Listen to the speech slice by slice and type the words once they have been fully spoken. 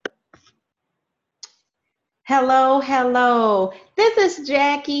Hello, hello. This is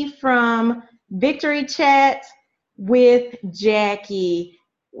Jackie from Victory Chat with Jackie.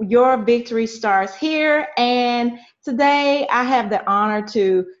 Your victory starts here. And today I have the honor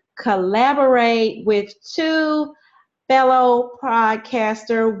to collaborate with two fellow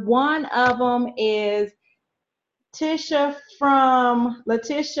podcaster. One of them is Letitia, from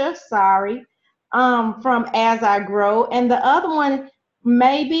As I Grow, and the other one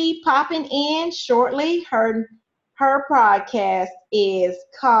may be popping in shortly. Her podcast is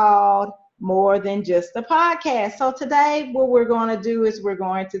called More Than Just a Podcast. So today, what we're going to do is we're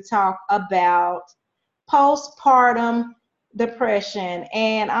going to talk about postpartum depression,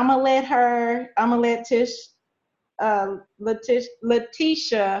 and I'm gonna let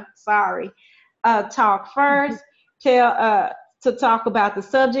Letitia, talk first, tell to talk about the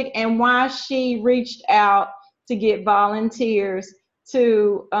subject and why she reached out to get volunteers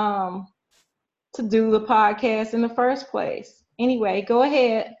to um to do the podcast in the first place. Anyway, go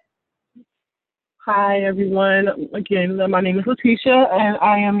ahead. Hi, everyone. Again, my name is Letitia, and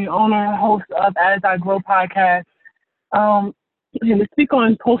I am the owner and host of As I Grow podcast. Um, and to speak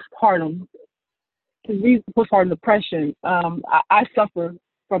on postpartum, postpartum depression, I suffer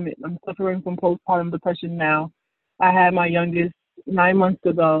from it. I'm suffering from postpartum depression now. I had my youngest 9 months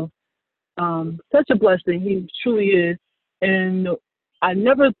ago. Such a blessing. He truly is. And I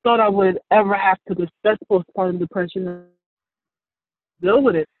never thought I would ever have to discuss postpartum depression and deal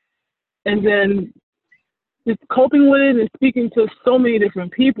with it. And then just coping with it and speaking to so many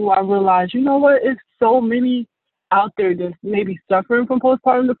different people, I realized, you know what, it's so many out there that maybe suffering from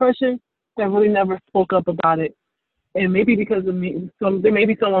postpartum depression that really never spoke up about it. And maybe because of me, there may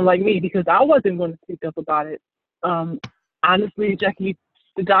be someone like me because I wasn't going to speak up about it. Honestly, Jackie,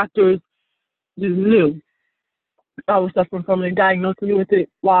 the doctors just knew I was suffering from it and diagnosed me with it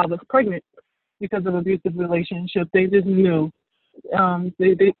while I was pregnant because of abusive relationship. They just knew.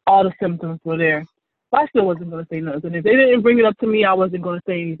 They all the symptoms were there. But I still wasn't going to say nothing. If they didn't bring it up to me, I wasn't going to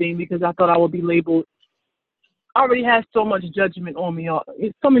say anything because I thought I would be labeled. I already had so much judgment on me,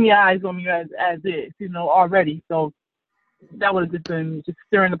 so many eyes on me as is, already. So that would have just been just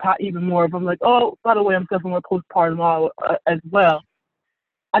stirring the pot even more. If I'm like, oh, by the way, I'm suffering with postpartum as well.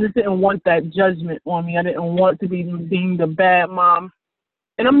 I just didn't want that judgment on me. I didn't want to be deemed a bad mom.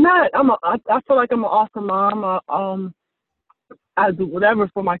 And I'm not. I feel like I'm an awesome mom. I do whatever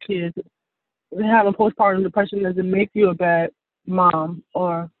for my kids. Having postpartum depression doesn't make you a bad mom,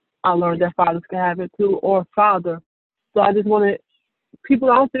 or I learned that fathers can have it too, or father. So I just wanted people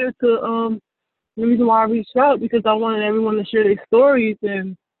out there to, the reason why I reached out, because I wanted everyone to share their stories,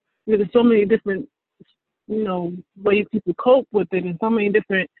 and there's so many different, ways people cope with it, and so many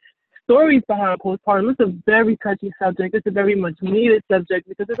different stories behind postpartum. It's a very touchy subject. It's a very much needed subject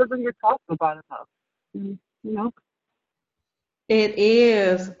because it doesn't get talked about enough, you know? It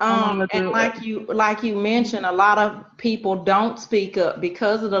is. And To, like you mentioned, a lot of people don't speak up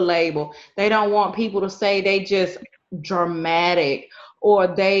because of the label. They don't want people to say they just dramatic or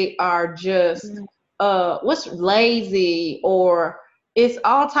they are just what's lazy, or it's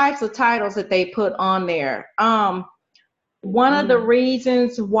all types of titles that they put on there. One of the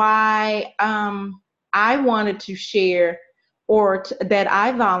reasons why I wanted to share that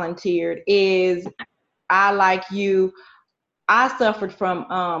I volunteered is I, like you, I suffered from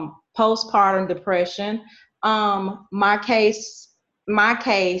postpartum depression. My case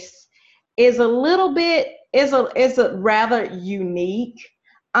is a little bit is a rather unique.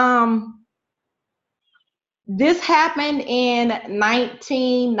 Um, this happened in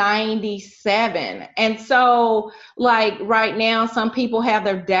 1997, and so like right now, some people have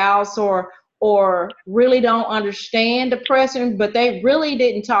their doubts or really don't understand depression, but they really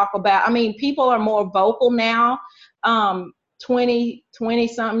didn't talk about. I mean, people are more vocal now. 20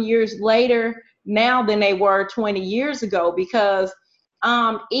 something years later now than they were 20 years ago, because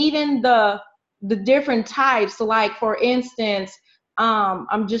even the different types, like for instance,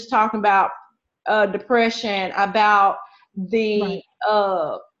 I'm just talking about depression, about the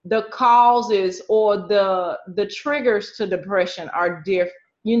the causes or the triggers to depression are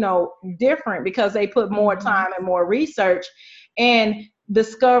different because they put more time and more research and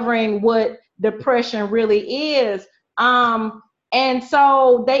discovering what depression really is. And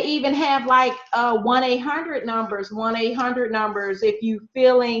so they even have like 1-800 numbers if you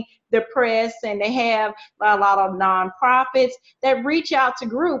feeling depressed, and they have a lot of nonprofits that reach out to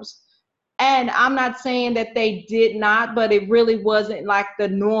groups. And I'm not saying that they did not, but it really wasn't like the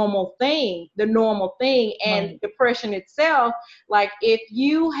normal thing. And depression itself, like if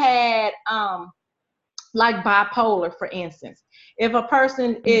you had like bipolar, for instance, If a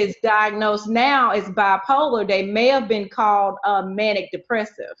person is diagnosed now as bipolar, they may have been called manic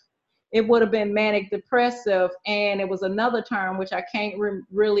depressive. It would have been manic depressive, and it was another term which I can't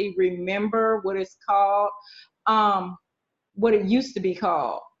really remember what it's called, what it used to be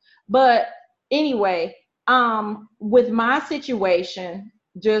called. But anyway, with my situation,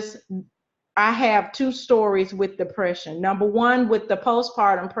 just I have two stories with depression. Number one, with the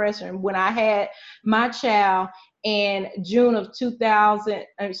postpartum depression, when I had my child in June of 2000,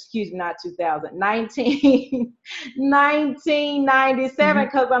 excuse me, not 2000, 1997,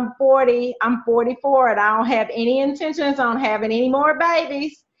 because I'm 44, and I don't have any intentions on having any more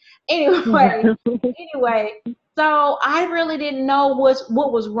babies. Anyway, so I really didn't know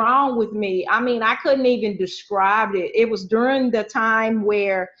what was wrong with me. I mean, I couldn't even describe it. It was during the time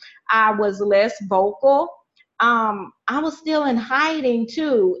where I was less vocal. I was still in hiding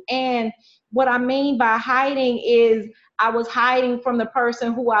too. And what I mean by hiding is I was hiding from the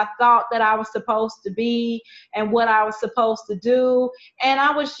person who I thought that I was supposed to be and what I was supposed to do. And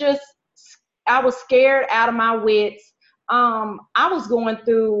I was scared out of my wits. I was going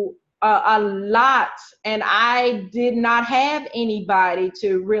through a lot, and I did not have anybody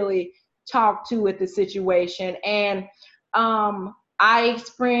to really talk to with the situation. And I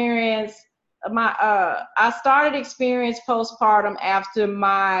experienced I started experience postpartum after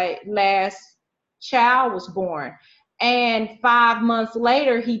my last child was born. And 5 months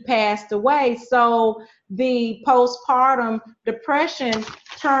later, he passed away. So the postpartum depression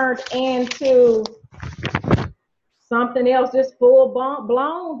turned into something else, just full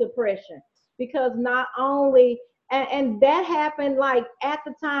blown depression. Because not only, and that happened like at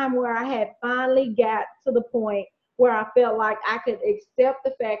the time where I had finally got to the point where I felt like I could accept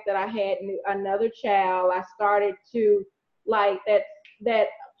the fact that I had another child. I started to like that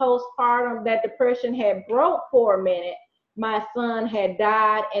postpartum, that depression had broke for a minute. My son had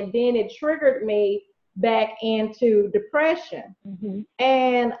died, and then it triggered me back into depression. Mm-hmm.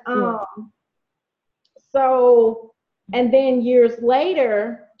 And so, and then years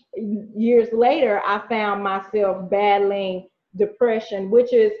later, I found myself battling depression,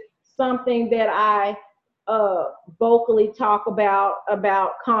 which is something that I vocally talk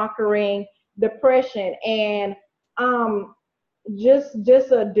about conquering depression. And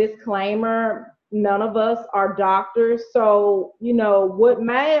just a disclaimer, none of us are doctors, so what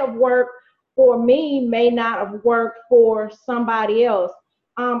may have worked for me may not have worked for somebody else.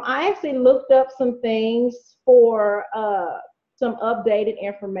 I actually looked up some things for some updated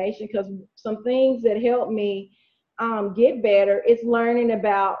information, because some things that helped me get better is learning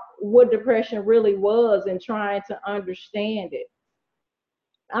about what depression really was and trying to understand it.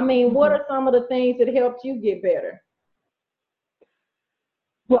 I mean, what are some of the things that helped you get better?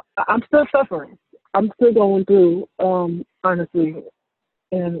 Well, I'm still suffering. I'm still going through, honestly,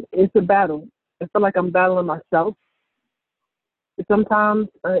 and it's a battle. I feel like I'm battling myself. Sometimes,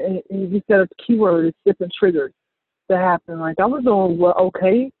 and you said a keyword, it's different triggers that happen. Like I was doing well,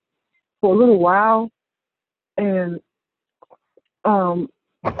 okay for a little while, and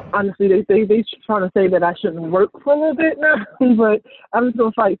honestly, they trying to say that I shouldn't work for a little bit now, but I'm just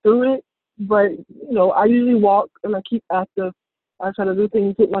gonna fight through it. But I usually walk and I keep active. I try to do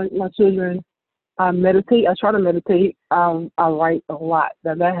things with my children. I meditate. I try to meditate. I write a lot.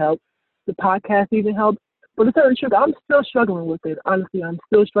 That helps. The podcast even helps. But a certain trigger, I'm still struggling with it. Honestly, I'm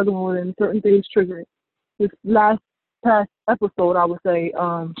still struggling with it, and certain things triggering. This past episode, I would say,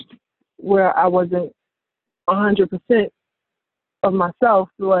 where I wasn't 100% of myself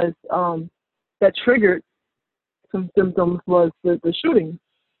was that triggered some symptoms was the shooting,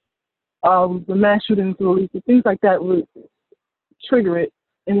 the mass shootings, things like that would trigger it,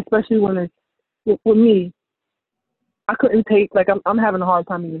 and especially when it's with me, I couldn't take, like I'm having a hard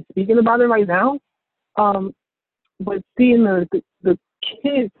time even speaking about it right now. But seeing the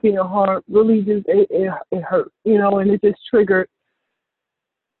kids being harmed really just it hurt, and it just triggered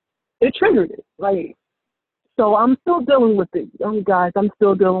it. Like, so I'm still dealing with it, guys. I'm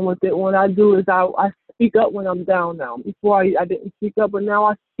still dealing with it. What I do is I speak up when I'm down now. Before I didn't speak up, but now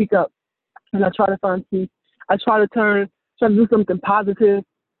I speak up and I try to find peace. I try to do something positive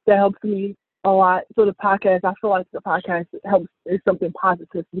that helps me a lot. So the podcast, I feel like the podcast helps is something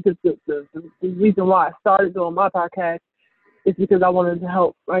positive, because the reason why I started doing my podcast is because I wanted to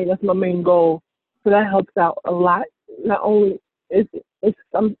help, right? That's my main goal. So that helps out a lot. Not only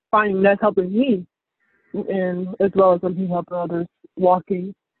I'm finding that's helping me, and as well as I'm helping others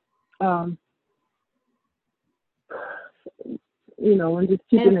walking, and just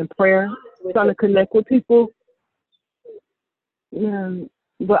keeping in prayer, trying to connect with people.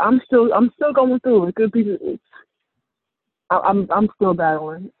 But I'm still going through it. Good people. I'm still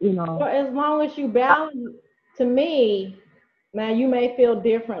battling, you know. Well, as long as you balance, to me, now you may feel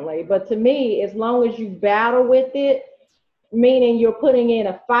differently, but to me, as long as you battle with it, meaning you're putting in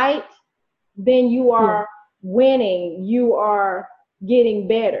a fight, then you Yeah, are winning. You are getting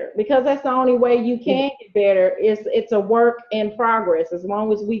better because that's the only way you yeah, can get better. It's a work in progress. As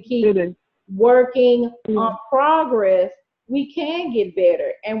long as we keep it is. working on Yeah, progress, we can get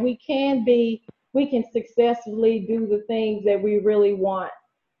better and we can successfully do the things that we really want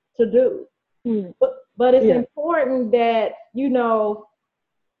to do. yeah, But it's yeah. important that,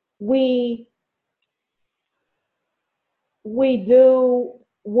 we we do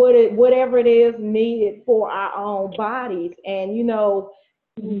whatever it is needed for our own bodies. And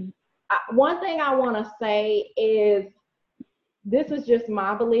Mhm. one thing I want to say is, this is just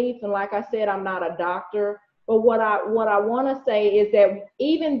my belief, and like I said, I'm not a doctor, but what I want to say is that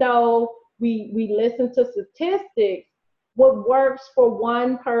even though we listen to statistics, what works for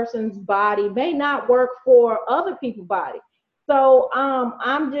one person's body may not work for other people's body. So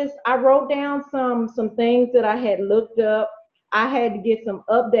I wrote down some things that I had looked up. I had to get some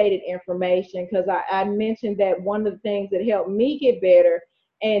updated information because I mentioned that one of the things that helped me get better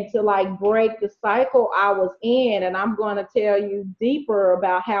and to like break the cycle I was in. And I'm going to tell you deeper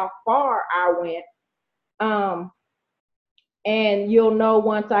about how far I went. And you'll know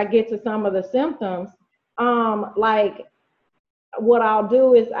once I get to some of the symptoms. Like what I'll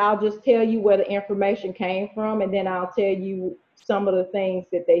do is I'll just tell you where the information came from, and then I'll tell you some of the things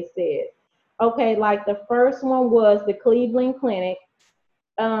that they said. Okay, like the first one was the Cleveland Clinic.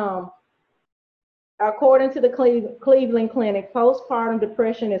 Um, According to the Cleveland Clinic, postpartum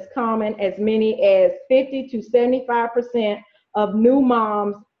depression is common. As many as 50 to 75% of new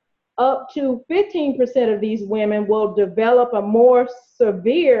moms, up to 15% of these women will develop a more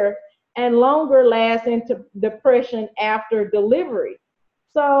severe and longer lasting depression after delivery.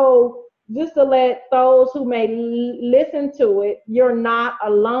 So, just to let those who may listen to it, you're not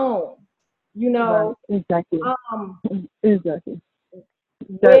alone. You Right, know, exactly, um, exactly.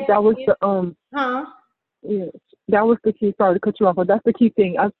 well, That was it, the huh? yeah, that was the key. Sorry to cut you off, but that's the key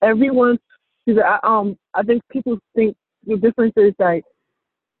thing. Everyone, because I think people think the difference is like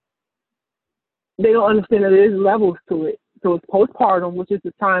they don't understand that there's levels to it. So it's postpartum, which is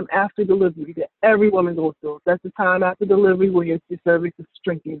the time after delivery that every woman goes through. That's the time after delivery when your cervix is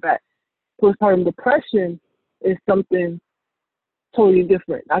shrinking back. Postpartum depression is something totally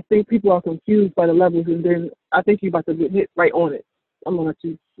different. I think people are confused by the levels, and then I think you're about to get hit right on it. I'm gonna let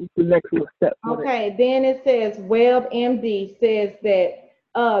you the next little step with it. Okay, then it says WebMD says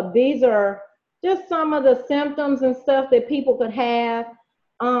that these are just some of the symptoms and stuff that people could have.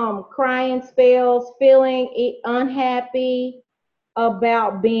 Crying spells, feeling unhappy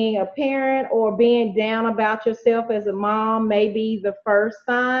about being a parent or being down about yourself as a mom may be the first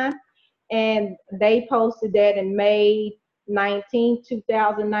sign. And they posted that in May 19,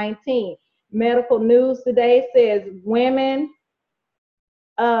 2019. Medical News Today says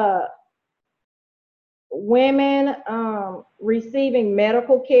uh, women receiving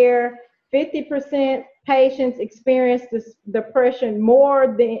medical care, 50% patients experience this depression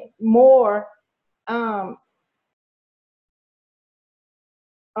more. Um,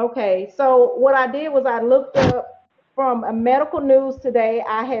 okay, so what I did was I looked up from a medical news today.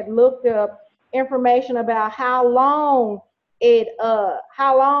 I had looked up information about how long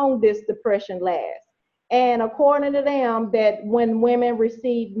this depression lasts. And according to them, that when women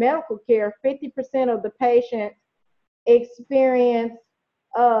receive medical care, 50% of the patients experience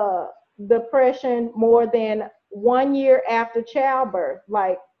uh, depression more than 1 year after childbirth,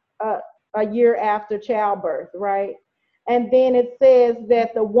 like uh, a year after childbirth, right? And then it says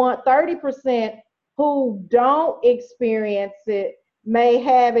that the 30% who don't experience it may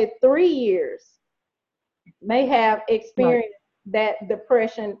have it 3 years, may have Right. experienced that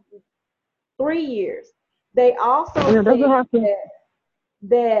depression 3 years. They also And it doesn't said have to.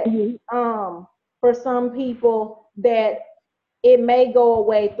 that Mhm. for some people that it may go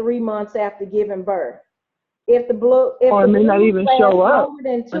away 3 months after giving birth. If Or the it may not blues even last show up longer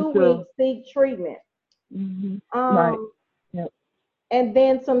than two until. weeks, seek treatment. Right. Um, Yep. and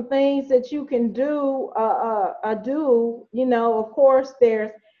then some things that you can do, of course,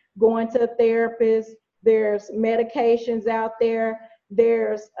 there's going to a therapist, there's medications out there,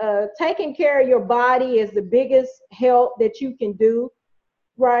 there's taking care of your body is the biggest help that you can do,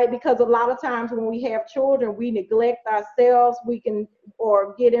 right? Because a lot of times when we have children, we neglect ourselves,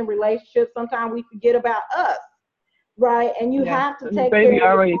 or get in relationships, sometimes we forget about us, right? And you Yeah. have to And the take care baby of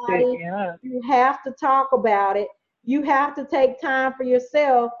your already taken. body. Yeah. You have to talk about it. You have to take time for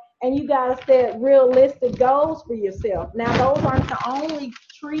yourself. and you got to set realistic goals for yourself. Now, those aren't the only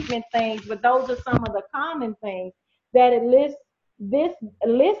treatment things, but those are some of the common things that it lists this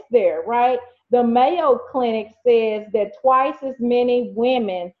list there, right? The Mayo Clinic says that twice as many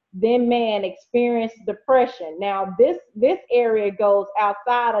women than men experience depression. Now, this area goes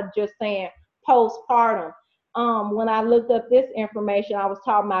outside of just saying postpartum. When I looked up this information, I was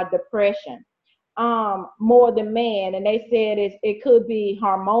talking about depression more than men, and they said it could be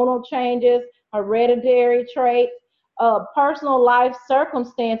hormonal changes, hereditary traits, personal life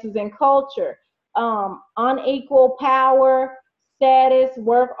circumstances and culture, unequal power, status,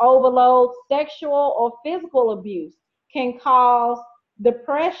 work overload, sexual or physical abuse can cause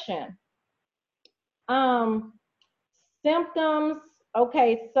depression. Um, Symptoms.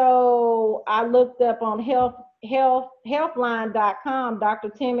 Okay, so I looked up on healthline.com. Dr.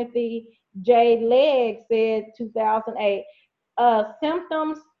 Timothy J. Legg said 2008.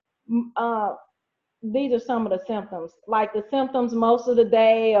 Symptoms. Uh, these are some of the symptoms. Like the symptoms most of the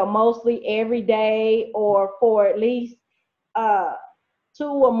day, or mostly every day, or for at least uh, 2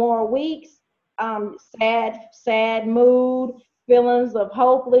 or more weeks. Sad mood, feelings of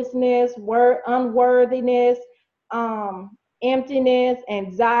hopelessness, unworthiness, emptiness,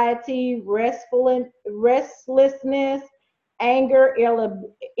 anxiety, restlessness, anger,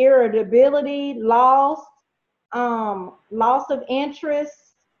 irritability, loss of interest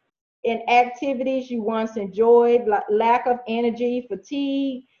in activities you once enjoyed, lack of energy,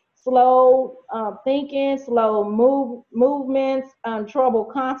 fatigue, slow thinking, slow movements, trouble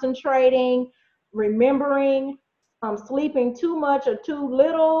concentrating, remembering, sleeping too much or too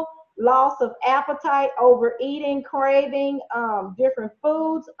little, loss of appetite, overeating, craving different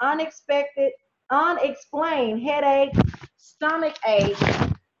foods, unexplained headache, stomach ache,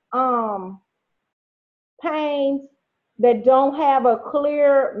 um, pains that don't have a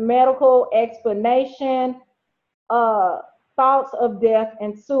clear medical explanation, uh, thoughts of death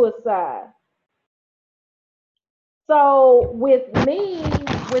and suicide. So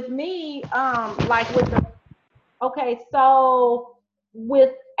like with the okay, so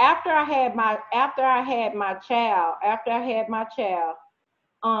with after I had my child,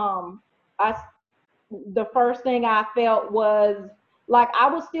 um, I the first thing I felt was like I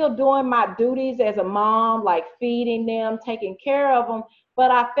was still doing my duties as a mom, like feeding them, taking care of them,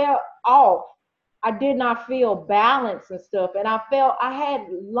 but I felt off. I did not feel balanced and stuff. And I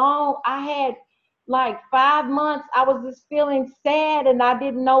had like 5 months, I was just feeling sad and I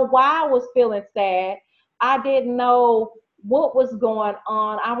didn't know why I was feeling sad. I didn't know what was going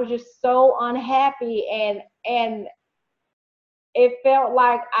on. I was just so unhappy and it felt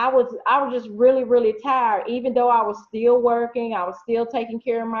like I was just really really tired, even though I was still working. I was still taking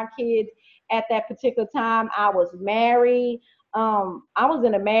care of my kids at that particular time. I was married. I was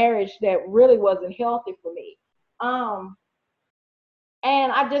in a marriage that really wasn't healthy for me. um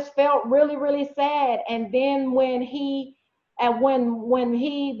and I just felt really really sad. And then when he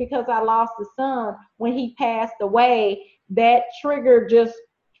because I lost a son, when he passed away, that triggered just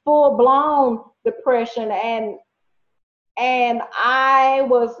full blown depression. And I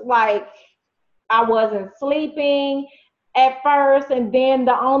was like, I wasn't sleeping at first, and then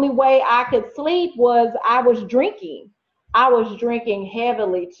the only way I could sleep was I was drinking. I was drinking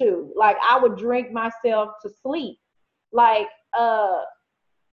heavily too. Like I would drink myself to sleep. Like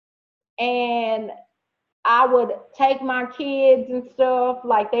and I would take my kids and stuff,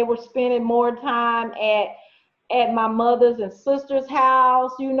 like they were spending more time at my mother's and sister's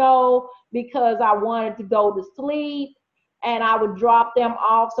house, because I wanted to go to sleep. And I would drop them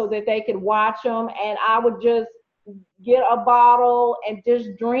off so that they could watch them. And I would just get a bottle and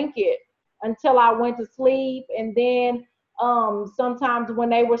just drink it until I went to sleep. And then sometimes when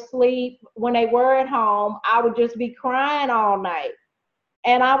they were at home, I would just be crying all night.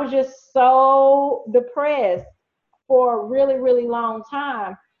 And I was just so depressed for a really, really long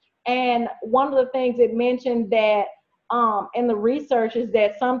time. And one of the things it mentioned that in the research is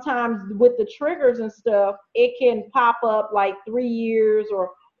that sometimes with the triggers and stuff, it can pop up like 3 years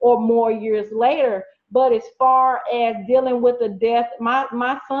or more years later. But as far as dealing with the death,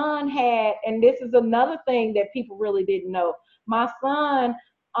 my son had, and this is another thing that people really didn't know. My son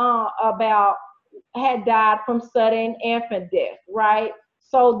about had died from sudden infant death, right?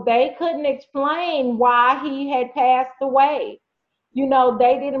 So they couldn't explain why he had passed away.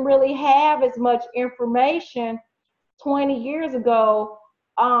 They didn't really have as much information 20 years ago.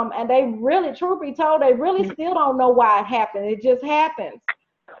 And they really, truth be told, they really still don't know why it happened. It just happens.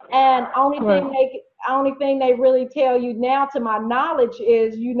 And only thing they really tell you now, to my knowledge,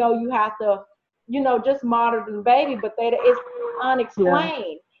 is you have to just monitor the baby, but that it's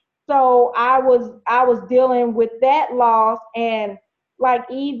unexplained. So I was dealing with that loss, and like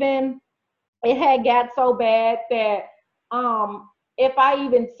even it had got so bad that if I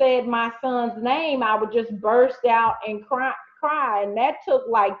even said my son's name, I would just burst out and cry, and that took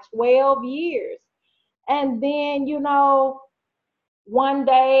like 12 years. And then, one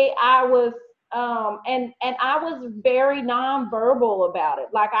day I was and I was very nonverbal about it.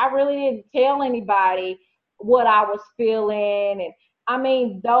 Like I really didn't tell anybody what I was feeling. And I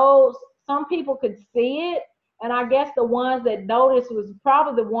mean, those some people could see it, and I guess the ones that noticed was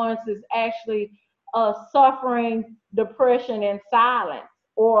probably the ones that's actually suffering depression in silence,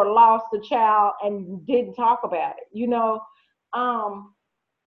 or lost a child and didn't talk about it. um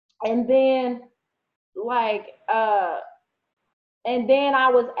and then like and then I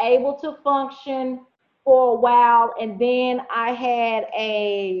was able to function for a while, and then I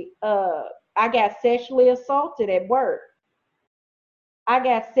got sexually assaulted at work. I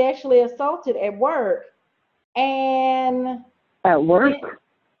got sexually assaulted at work, and At work?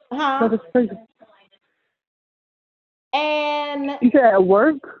 That huh? is crazy. And You said at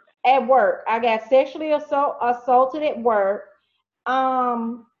work? at work, I got sexually assaulted at work.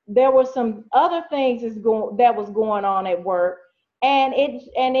 There were some other things that was going on at work, and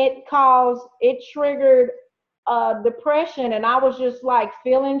it triggered depression, and I was just like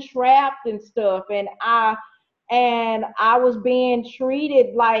feeling trapped and stuff, and I was being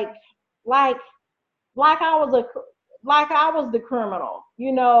treated like like I was a like I was the criminal.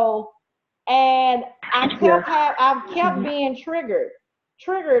 And Yes. I kept being triggered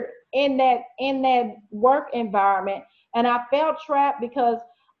in that work environment, and I felt trapped because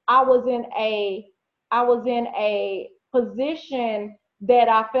I was in a I was in a position that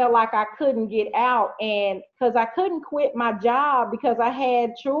I felt like I couldn't get out, and because I couldn't quit my job because I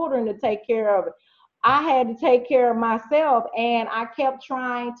had children to take care of. I had to take care of myself, and I kept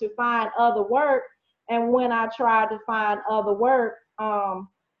trying to find other work. And when I tried to find other work, I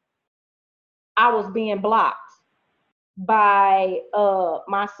was being blocked by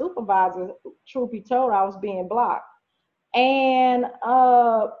my supervisor. Truth be told, I was being blocked, and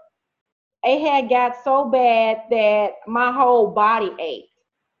it had got so bad that my whole body ached.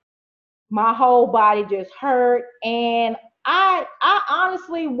 My whole body just hurt, and I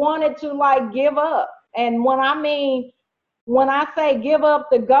honestly wanted to like give up. And when I say give up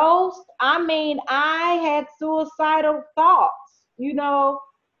the ghost, I mean I had suicidal thoughts.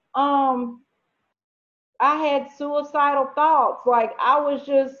 Um, I had suicidal thoughts. Like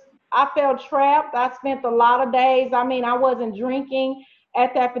I felt trapped. I spent a lot of days. I mean, I wasn't drinking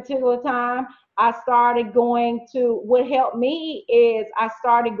at that particular time. What helped me is I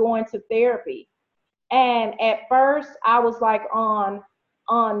started going to therapy. And at first I was like on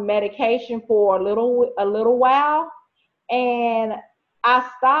medication for a little while, and I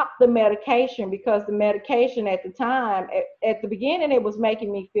stopped the medication because the medication at the time, at the beginning, it was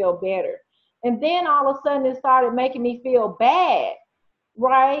making me feel better. And then all of a sudden it started making me feel bad,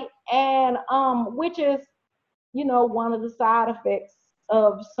 right? And which is, one of the side effects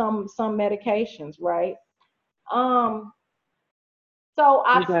of some medications, right? Um, so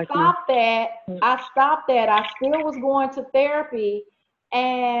I Exactly. stopped that. I stopped that. I still was going to therapy,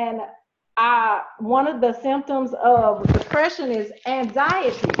 and one of the symptoms of depression is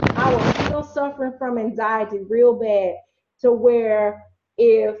anxiety. I was still suffering from anxiety real bad, to where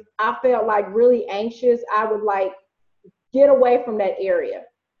if I felt like really anxious, I would like get away from that area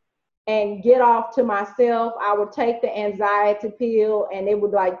and get off to myself. I would take the anxiety pill, and it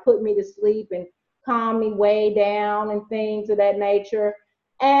would like put me to sleep and calm me way down and things of that nature.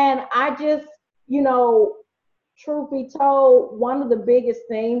 And I just, you know, truth be told, one of the biggest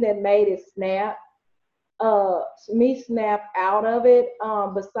things that made it snap out of it,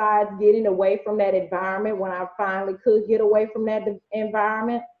 besides getting away from that environment, when I finally could get away from that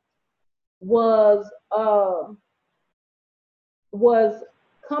environment, was uh, was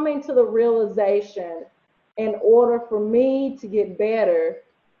coming to the realization, in order for me to get better,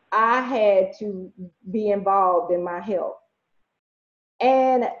 I had to be involved in my health.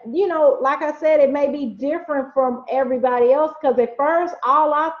 And, like I said, it may be different from everybody else, because at first,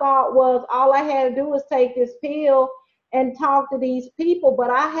 all I thought was all I had to do was take this pill and talk to these people, but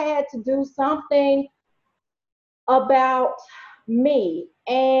I had to do something about me.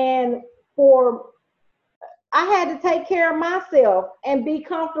 And for I had to take care of myself and be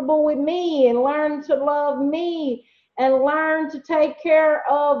comfortable with me and learn to love me and learn to take care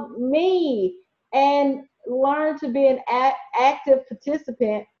of me and learn to be an active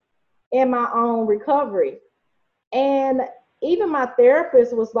participant in my own recovery. And even my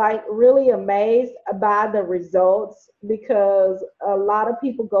therapist was like really amazed by the results, because a lot of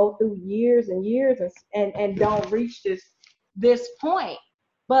people go through years and years and don't reach this point.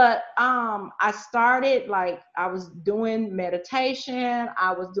 But I started, like, I was doing meditation,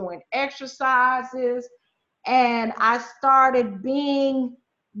 I was doing exercises, and I started being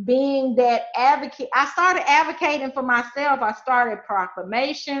that advocate. I started advocating for myself. I started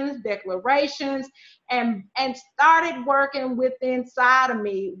proclamations, declarations, and started working with inside of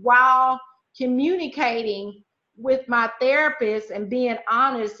me while communicating with my therapist and being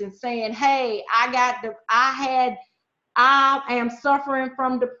honest and saying, hey, I am suffering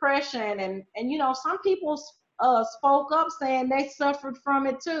from depression. And some people spoke up saying they suffered from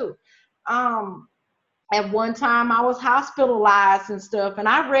it too. um at one time I was hospitalized and stuff, and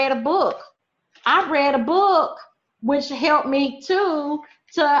I read a book which helped me too,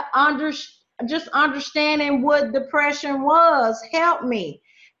 to just understanding what depression was helped me.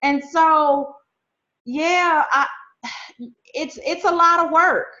 And so, yeah, it's a lot of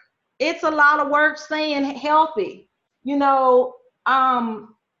work. It's a lot of work staying healthy. You know,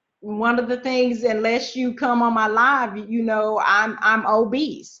 um, one of the things, unless you come on my live, I'm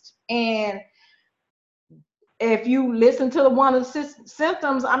obese. And if you listen to one of the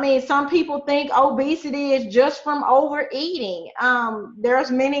symptoms, I mean, some people think obesity is just from overeating. There's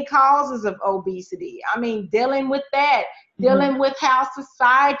many causes of obesity. I mean, dealing with that, dealing with how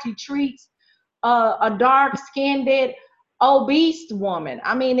society treats a dark-skinned obese woman.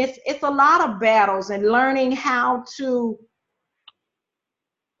 I mean, it's a lot of battles, and learning how to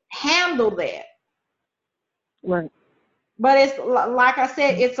handle that. Right. But it's like I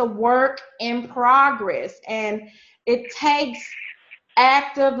said, it's a work in progress, and it takes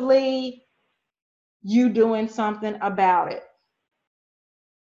actively you doing something about it.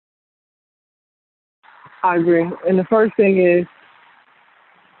 I agree. And the first thing is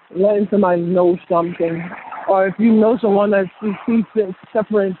letting somebody know something. Or if you know someone that sees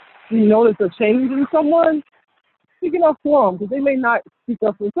suffering, you notice a change in someone, speaking up for them, because they may not speak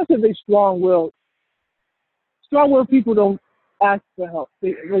up for, especially if they're strong-willed. Strong-willed people don't ask for help.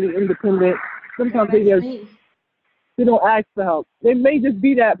 They're really independent. Sometimes they don't ask for help. They may just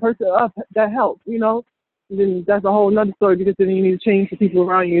be that person up that helps, you know. And then that's a whole nother story, because then you need to change the people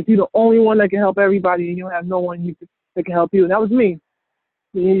around you. If you're the only one that can help everybody and you don't have no one that can help you, and that was me.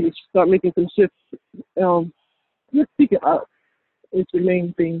 You need to start making some shifts. Just speaking up is the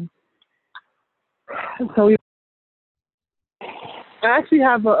main thing. So I actually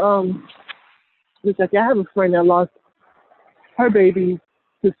have I have a friend that lost her baby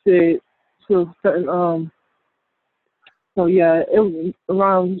to SID. So certain. So yeah, it was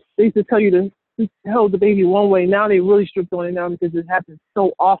around. They used to tell you to hold the baby one way. Now they really strict on it now, because it happens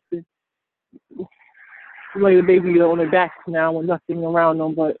so often. You lay the baby on their backs now with nothing around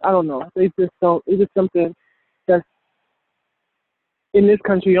them, but I don't know. They just don't. It's just something that's in this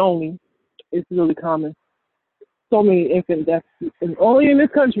country only. It's really common. So many infant deaths, and only in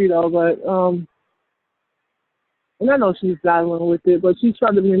this country though. But and I know she's battling with it, but she's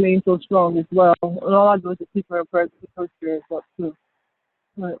trying to remain so strong as well. And all I do is to keep her impressed with her spirits up too.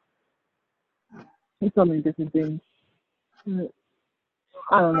 But there's so many different things. But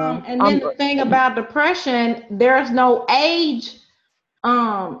I don't know. And then the thing about depression, there's no certain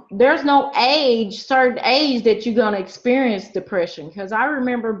age that you're going to experience depression. Because I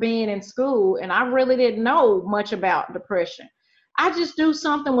remember being in school and I really didn't know much about depression. I just knew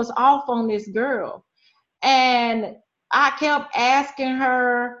something was off on this girl. And I kept asking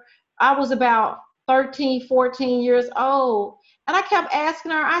her. I was about 13, 14 years old. And I kept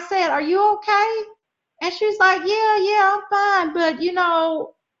asking her, I said, are you okay? And she's like, yeah, I'm fine. But,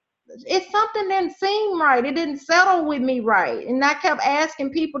 it's something didn't seem right. It didn't settle with me right. And I kept asking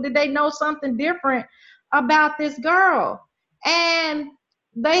people, did they know something different about this girl? And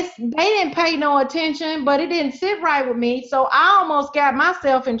they didn't pay no attention, but it didn't sit right with me. So I almost got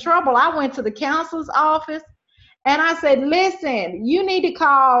myself in trouble. I went to the counselor's office and I said, listen, you need to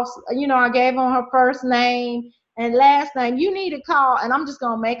call, I gave her her first name and last name. You need to call, and I'm just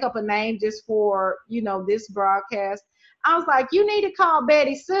going to make up a name just for, this broadcast. I was like, you need to call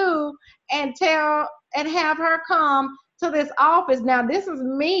Betty Sue and have her come to this office. Now, this is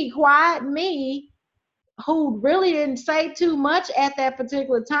me, quiet me, who really didn't say too much at that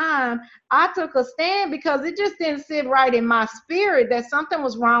particular time. I took a stand because it just didn't sit right in my spirit that something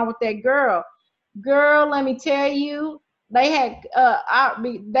was wrong with that girl. Girl, let me tell you, they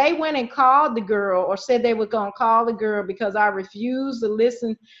went and called the girl, or said they were going to call the girl, because I refused to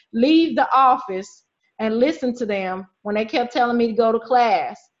leave the office and listen to them when they kept telling me to go to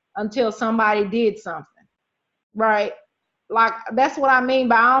class until somebody did something, right? like that's what I mean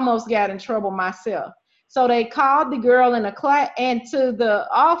by I almost got in trouble myself. So they called the girl in the class and to the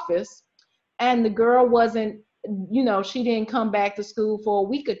office, and the girl wasn't, she didn't come back to school for a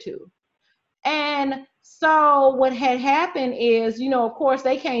week or two. And so what had happened is, of course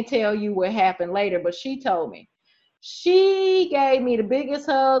they can't tell you what happened later, but she told me. She gave me the biggest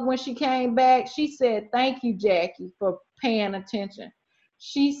hug when she came back. She said, "Thank you, Jackie, for paying attention."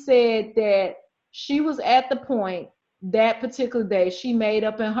 She said that she was at the point that particular day, she made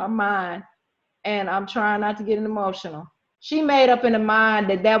up in her mind, and I'm trying not to get emotional. She made up in her mind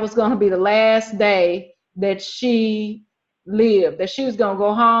that that was going to be the last day that she lived, that she was going to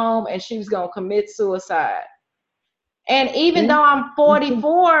go home and she was going to commit suicide. And even though I'm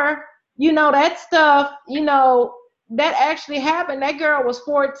 44, that stuff, that actually happened. That girl was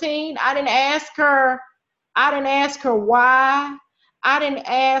 14. I didn't ask her. I didn't ask her why. I didn't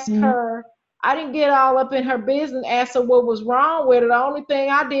ask her. I didn't get all up in her business, ask her what was wrong with her. The only thing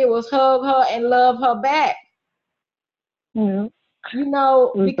I did was hug her and love her back. Yeah.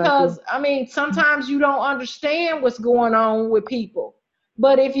 Because I mean, sometimes you don't understand what's going on with people.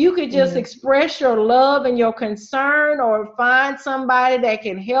 But if you could just express your love and your concern or find somebody that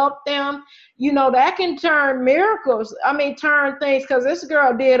can help them, that can turn miracles. I mean, turn things, because this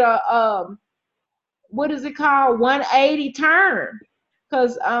girl did a what is it called? 180 turn.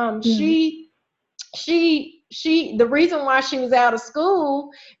 Because she the reason why she was out of school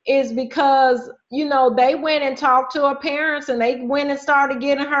is because they went and talked to her parents, and they went and started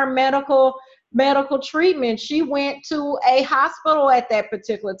getting her medical treatment. She went to a hospital at that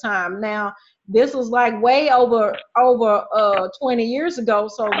particular time. Now this was like way over 20 years ago,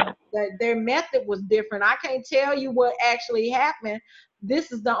 so their method was different. I can't tell you what actually happened.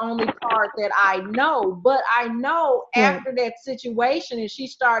 This is the only part that I know, but I know after that situation and she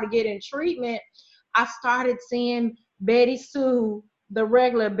started getting treatment, I started seeing Betty Sue, the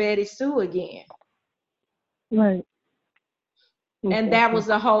regular Betty Sue again. Right. And that was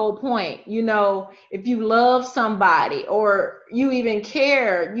the whole point. If you love somebody or you even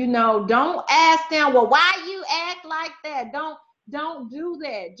care, don't ask them, well, why you act like that? Don't do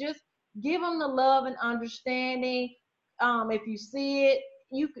that. Just give them the love and understanding. If you see it,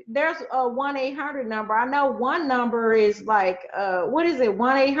 there's a 1-800 number. I know one number is like, what is it?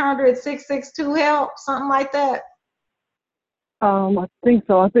 1-800-662-HELP, something like that. I think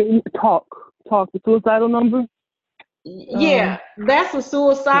so. I think talk the suicidal number. Yeah, that's a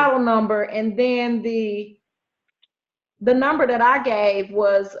suicidal number. And then the number that I gave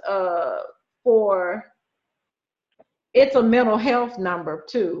was it's a mental health number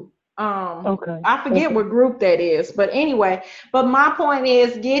too. I forget what group that is, but anyway, but my point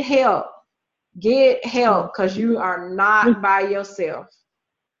is get help. Get help, because you are not by yourself.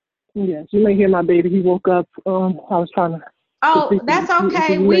 Yes, you may hear my baby. He woke up. I was trying to. Oh, that's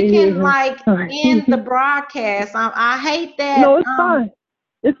okay. We can end the broadcast. I hate that. No, it's fine.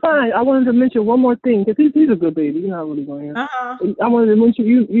 It's fine. I wanted to mention one more thing, because he's a good baby. You're not really going here. I wanted to mention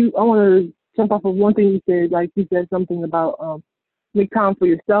you. I wanted to jump off of one thing you said. Like you said something about make time for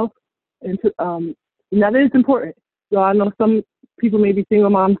yourself, and that is important. So I know some people may be single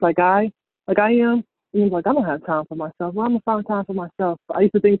moms like I am. And like, I don't have time for myself. Well, I'm gonna find time for myself. I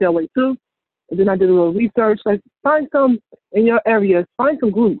used to think that way too. And then I did a little research. Like, find some in your area. Find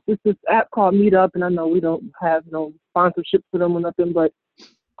some groups. It's this app called Meetup, and I know we don't have no sponsorship for them or nothing, but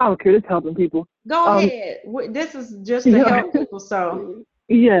I don't care. It's helping people. Go ahead. This is just to help people. So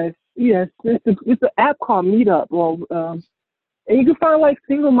yes. It's an app called Meetup. And you can find like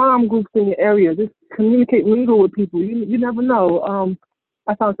single mom groups in your area. Just communicate, mingle with people. You never know.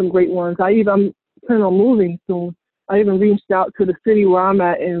 I found some great ones. I'm planning on moving soon. I even reached out to the city where I'm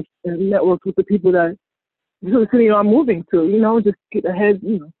at and networked with the people to the city I'm moving to, just get a head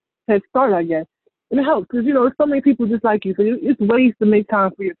start, I guess. And it helps because, there's so many people just like you. So it's ways to make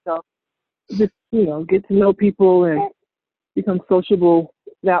time for yourself. Just, get to know people and become sociable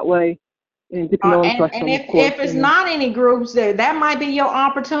that way. And get to know and trust them, if it's not any groups there, that might be your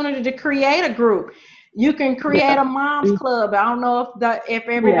opportunity to create a group. You can create a mom's club. I don't know if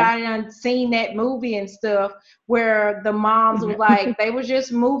everybody done seen that movie and stuff where the moms was like, they was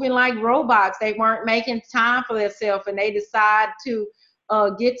just moving like robots. They weren't making time for themselves, and they decide to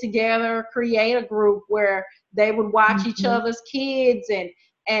get together, create a group where they would watch each other's kids and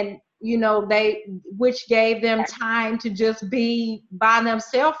which gave them time to just be by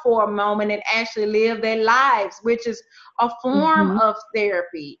themselves for a moment and actually live their lives, which is a form of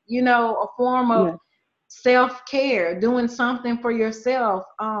therapy, a form of self-care, doing something for yourself.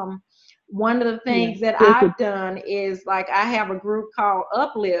 One of the things that I've done is, like, I have a group called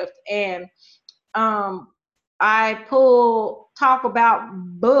Uplift, and I talk about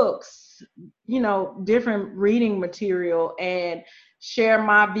books, different reading material, and share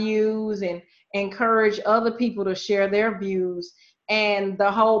my views and encourage other people to share their views. And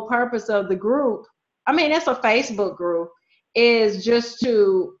the whole purpose of the group, I mean, it's a Facebook group, is just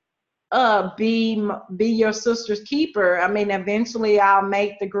to be your sister's keeper. I mean, eventually I'll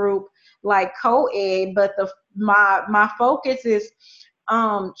make the group like co-ed, but my focus is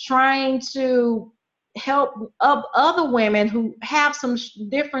trying to help up other women who have some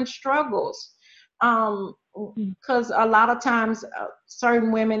different struggles. Because a lot of times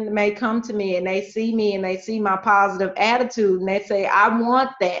certain women may come to me and they see me and they see my positive attitude and they say, I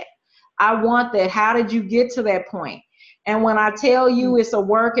want that. I want that. How did you get to that point? And when I tell you it's a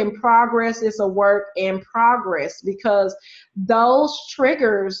work in progress, it's a work in progress, because those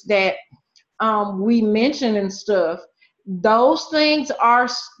triggers that we mentioned and stuff, those things are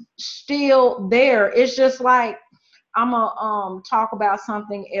still there. It's just like, I'm gonna talk about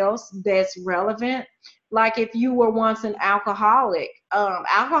something else that's relevant. Like if you were once an alcoholic,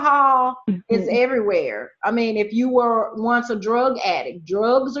 alcohol is everywhere. I mean, if you were once a drug addict,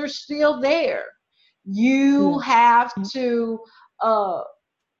 drugs are still there. You have to uh,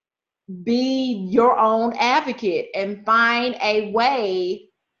 be your own advocate and find a way,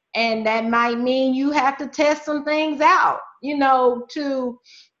 and that might mean you have to test some things out, to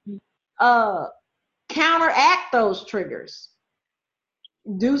uh, counteract those triggers.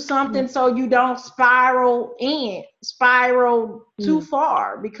 Do something so you don't spiral too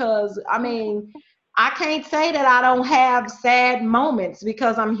far, because I mean, I can't say that I don't have sad moments,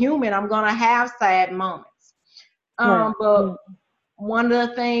 because I'm human. I'm gonna have sad moments. But one of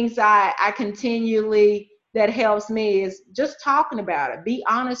the things I continually that helps me is just talking about it. Be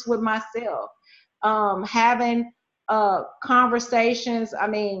honest with myself. Having conversations. I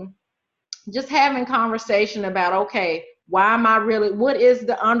mean, just having conversation about, okay, what is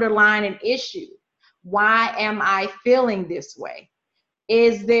the underlying issue? Why am I feeling this way?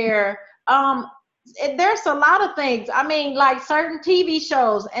 Is there there's a lot of things. I mean, like certain TV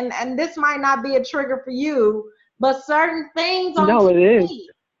shows, and this might not be a trigger for you, but certain things on No, it is. TV,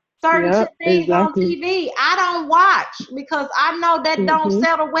 certain Yeah, things on exactly. TV, I don't watch because I know that don't Mhm.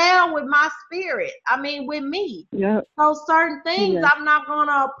 settle well with my spirit. I mean, with me. Yeah. So certain things Yes. I'm not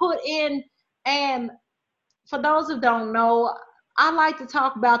gonna put in. And for those who don't know, I like to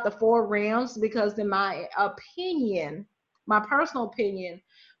talk about the four realms because, in my opinion, my personal opinion,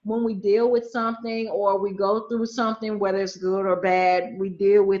 when we deal with something or we go through something, whether it's good or bad, we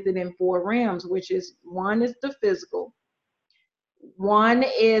deal with it in four realms, which is one is the physical, one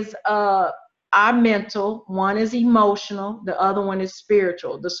is our mental, one is emotional, the other one is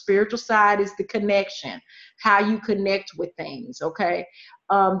spiritual. The spiritual side is the connection, how you connect with things, okay?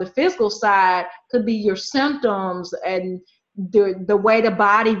 The physical side could be your symptoms and the way the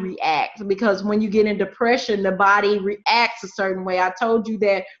body reacts, because when you get in depression, the body reacts a certain way. I told you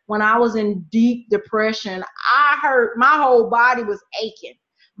that when I was in deep depression, I heard my whole body was aching.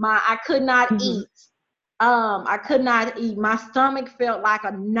 I could not Mhm. eat. I could not eat. My stomach felt like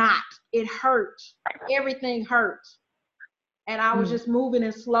a knot. It hurt. Everything hurt. And I was Mhm. just moving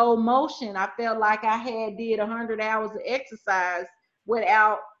in slow motion. I felt like I had did 100 hours of exercise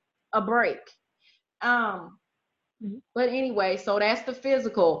without a break. Um, but anyway, so that's the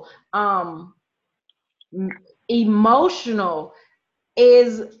physical. Emotional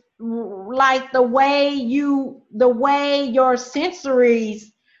is like the way your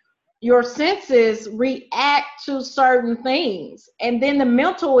senses react to certain things. And then the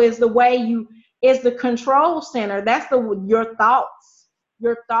mental is the way you is the control center. That's your thoughts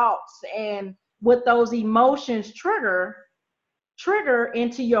and what those emotions trigger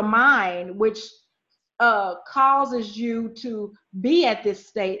into your mind, which causes you to be at this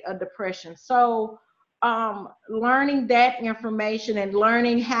state of depression. So, learning that information and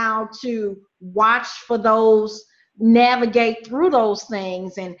learning how to watch for those, navigate through those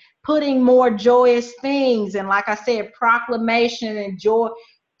things, and putting more joyous things, and like I said, proclamation and joy,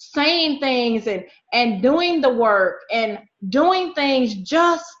 saying things and doing the work and doing things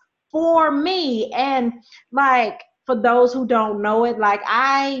just for me. And like, for those who don't know it, like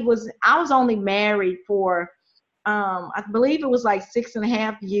I was only married for I believe it was like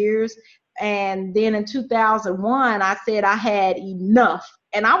 6.5 years. And then in 2001, I said I had enough,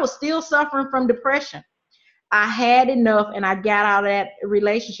 and I was still suffering from depression. I had enough, and I got out of that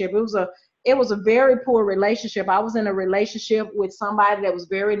relationship. It was a very poor relationship. I was in a relationship with somebody that was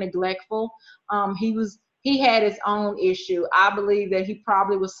very neglectful. He had his own issue. I believe that he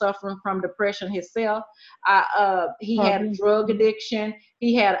probably was suffering from depression himself. He had a Probably. drug addiction.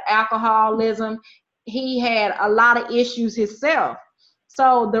 He had alcoholism. he had a lot of issues himself.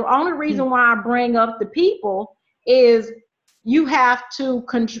 So the only reason why I bring up the people is you have to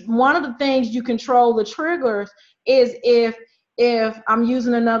one of the things you control the triggers is if I'm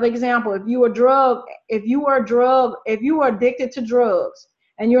using another example, if you were addicted to drugs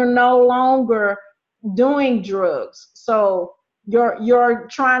and you're no longer doing drugs, so you're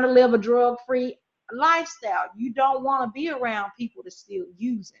trying to live a drug-free lifestyle, you don't want to be around people that's still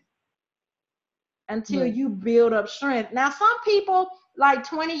using until you build up strength. Now, some people, like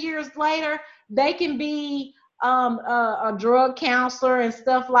 20 years later, they can be a drug counselor and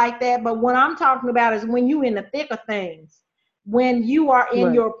stuff like that. But what I'm talking about is when you in the thick of things, when you are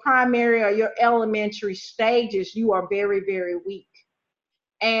in your primary or your elementary stages, you are very, very weak.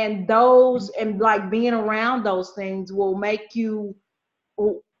 And like being around those things will make you,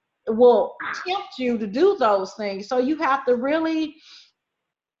 will tempt you to do those things. So you have to really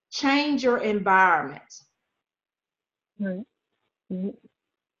change your environment. Right. Mm-hmm.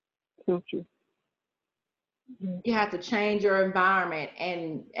 So true. You have to change your environment,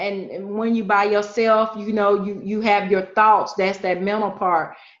 and when you by yourself, you have your thoughts. That's that mental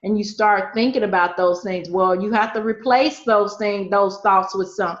part, and you start thinking about those things. Well, you have to replace those thoughts with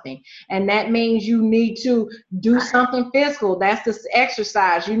something, and that means you need to do something physical. That's this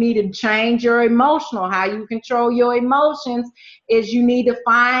exercise. You need to change your emotional. How you control your emotions is you need to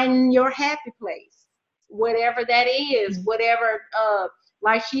find your happy place, whatever that is, whatever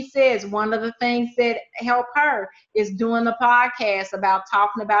like she says, one of the things that help her is doing the podcast about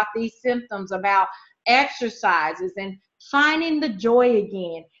talking about these symptoms, about exercises and finding the joy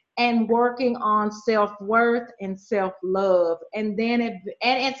again and working on self-worth and self-love. And then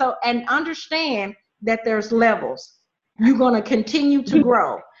and understand that there's levels. You're going to continue to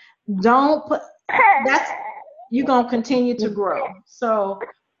grow. You're going to continue to grow. So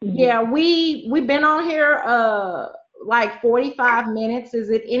yeah, we've been on here like 45 minutes. Is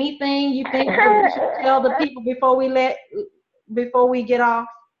it anything you think that we should tell the people before we get off?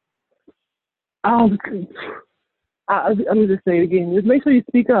 I'm just say it again. Just make sure you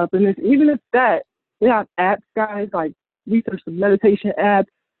speak up, and even if that, we have apps, guys. Like research some meditation apps,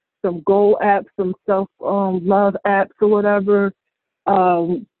 some goal apps, some self love apps or whatever.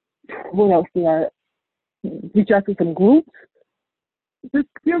 What else do I reach out to some groups? Just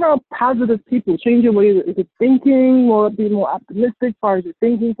be around positive people. Change your way of thinking, or be more optimistic as far as your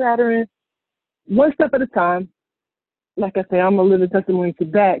thinking pattern. One step at a time. Like I say, I'm a living testimony to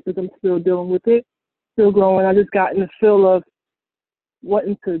that because I'm still dealing with it, still growing. I just got in the feel of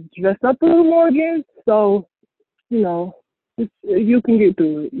wanting to dress up a little more again. So, you can get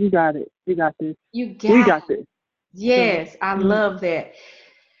through it. You got it. You got this. We got this. Yes, I love that.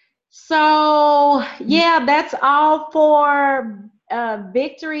 So, yeah, that's all for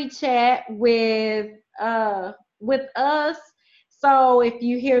Victory Chat with us. So if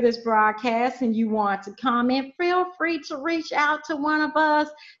you hear this broadcast and you want to comment, feel free to reach out to one of us,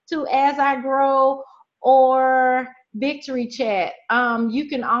 to As I Grow or Victory Chat. You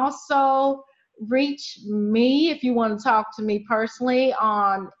can also reach me if you want to talk to me personally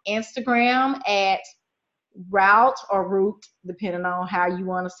on Instagram at root, depending on how you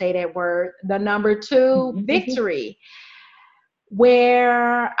want to say that word, the number 2 victory,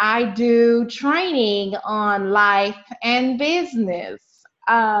 where I do training on life and business.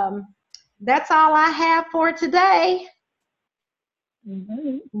 That's all I have for today.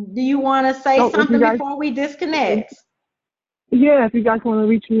 Do you want to say something before we disconnect? Yeah, if you guys want to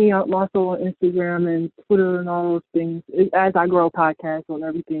reach me out also on Instagram and Twitter and all those things, As I Grow podcast on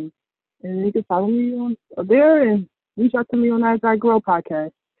everything. And you can follow me on there and reach out to me on As I Grow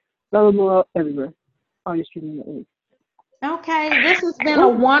podcast. Available everywhere on your streaming network. Okay, this has been a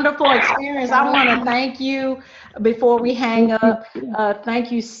wonderful experience. I want to thank you before we hang up.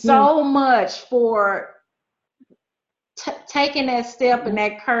 Thank you so much for taking that step and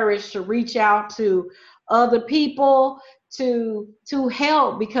that courage to reach out to other people to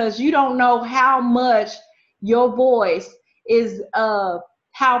help, because you don't know how much your voice is,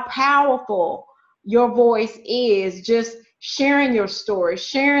 how powerful your voice is. Just sharing your story,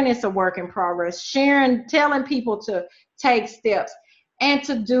 sharing it's a work in progress, sharing, telling people to take steps and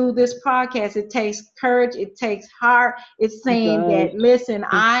to do this podcast. It takes courage, it takes heart. It's saying that, listen,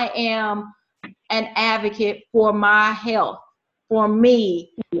 I am an advocate for my health, for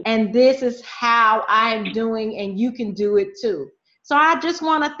me, and this is how I'm doing, and you can do it too. So I just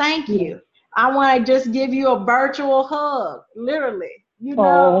want to thank you. I want to just give you a virtual hug, literally.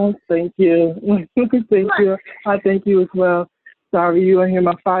 Oh, thank you. Thank you. I thank you as well. Sorry, you are here,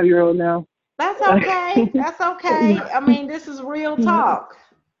 my 5-year-old now. That's okay. That's okay. I mean, this is real talk.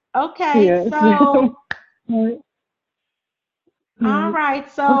 Okay, Yes. so Right. all Right.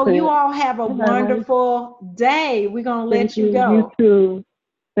 right, so Okay. you all have a All right. wonderful day. We're gonna Thank let you you. You go. too.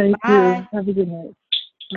 Thank you. Bye. Have a good night.